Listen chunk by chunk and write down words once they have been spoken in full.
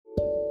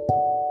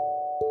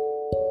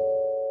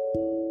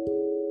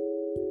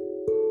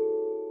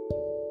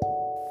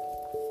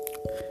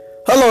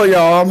Hello,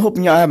 y'all. I'm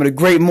hoping y'all having a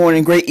great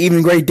morning, great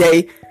evening, great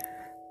day.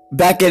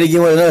 Back at it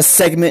again with another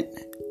segment.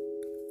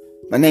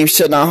 My name's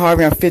Sheldon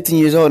Harvey. I'm 15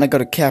 years old and I go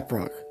to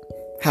Caprock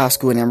High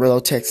School in Amarillo,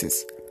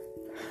 Texas.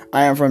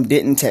 I am from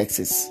Denton,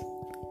 Texas.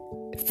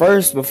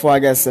 First, before I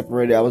got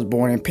separated, I was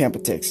born in Pampa,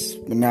 Texas,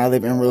 but now I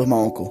live in Amarillo with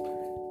my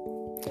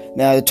uncle.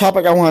 Now, the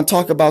topic I want to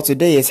talk about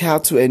today is how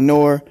to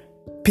ignore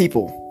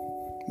people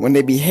when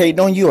they be hating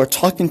on you or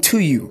talking to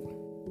you.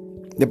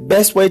 The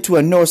best way to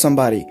ignore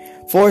somebody.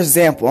 For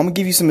example, I'm going to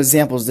give you some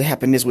examples that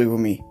happened this week with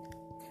me.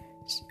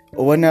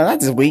 Well, no, not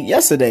this week.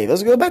 Yesterday.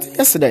 Let's go back to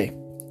yesterday.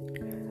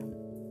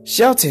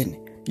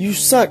 Shelton, you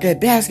suck at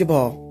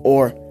basketball.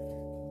 Or,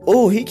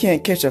 oh, he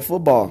can't catch a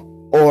football.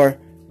 Or,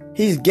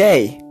 he's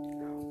gay.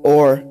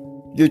 Or,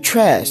 you're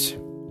trash.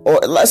 Or,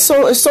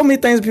 so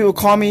many things people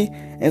call me.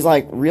 And it's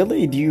like,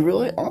 really? Do you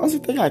really honestly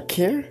think I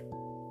care?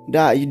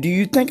 Do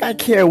you think I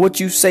care what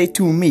you say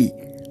to me?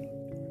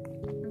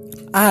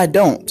 I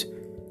don't.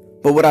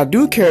 But what I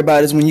do care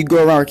about is when you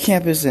go around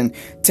campus and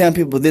tell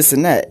people this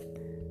and that.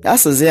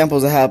 That's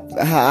examples of how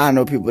I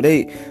know people.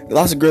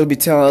 Lots of girls be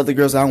telling other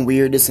girls I'm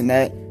weird, this and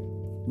that.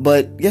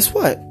 But guess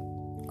what?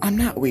 I'm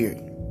not weird.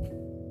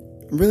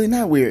 I'm really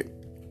not weird.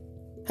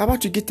 How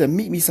about you get to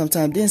meet me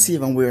sometime, then see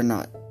if I'm weird or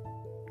not?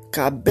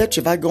 'Cause I bet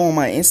you if I go on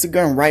my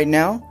Instagram right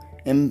now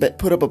and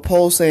put up a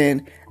poll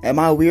saying, am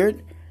I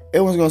weird?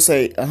 Everyone's going to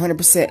say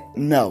 100%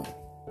 no.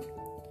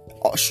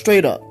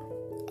 Straight up.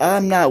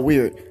 I'm not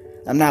weird.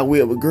 I'm not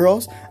weird with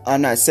girls.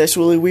 I'm not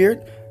sexually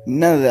weird.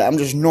 None of that. I'm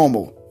just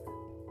normal.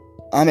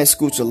 I'm at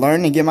school to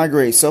learn and get my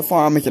grades. So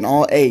far, I'm making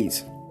all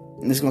A's.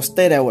 And it's going to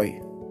stay that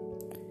way.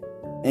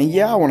 And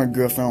yeah, I want a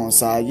girlfriend on the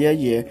side.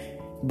 Yeah.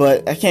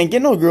 But I can't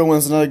get no girl when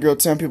there's another girl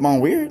telling people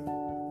I'm weird. It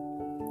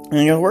ain't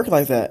going to work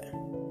like that.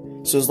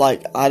 So it's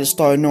like, I just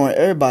started knowing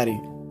everybody.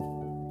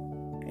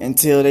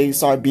 Until they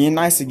start being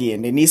nice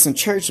again. They need some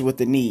church is what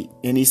they need.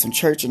 They need some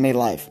church in their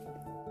life.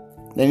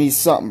 They need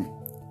something.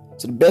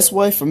 So the best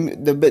way for me,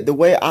 the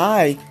way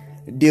I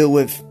deal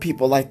with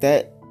people like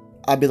that,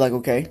 I'd be like,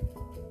 okay.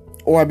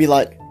 Or I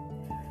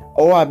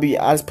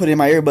just put in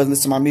my earbuds and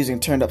listen to my music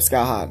and turned up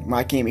sky high when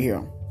I can't even hear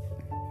them.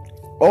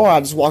 Or I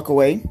just walk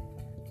away.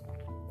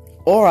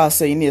 Or I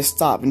say, you need to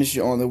stop and this is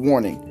your only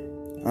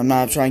warning. I'm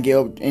not trying to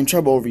get in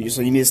trouble over you,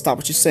 so you need to stop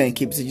what you're saying and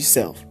keep it to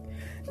yourself.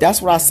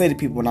 That's what I say to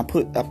people when I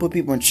put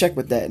people in check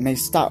with that and they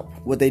stop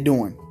what they're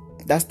doing.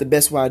 That's the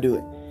best way I do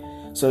it.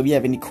 So if you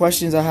have any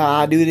questions on how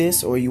I do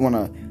this, or you want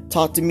to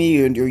talk to me,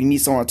 or you need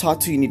someone to talk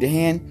to, you need a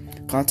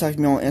hand, contact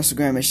me on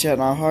Instagram at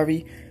Sheldon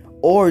Harvey,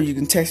 or you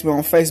can text me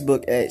on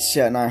Facebook at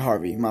Sheldon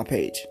Harvey, my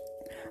page.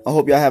 I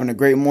hope y'all having a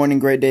great morning,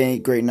 great day,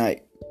 great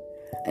night.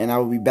 And I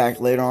will be back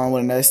later on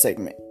with another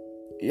segment.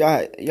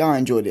 Y'all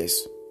enjoy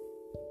this.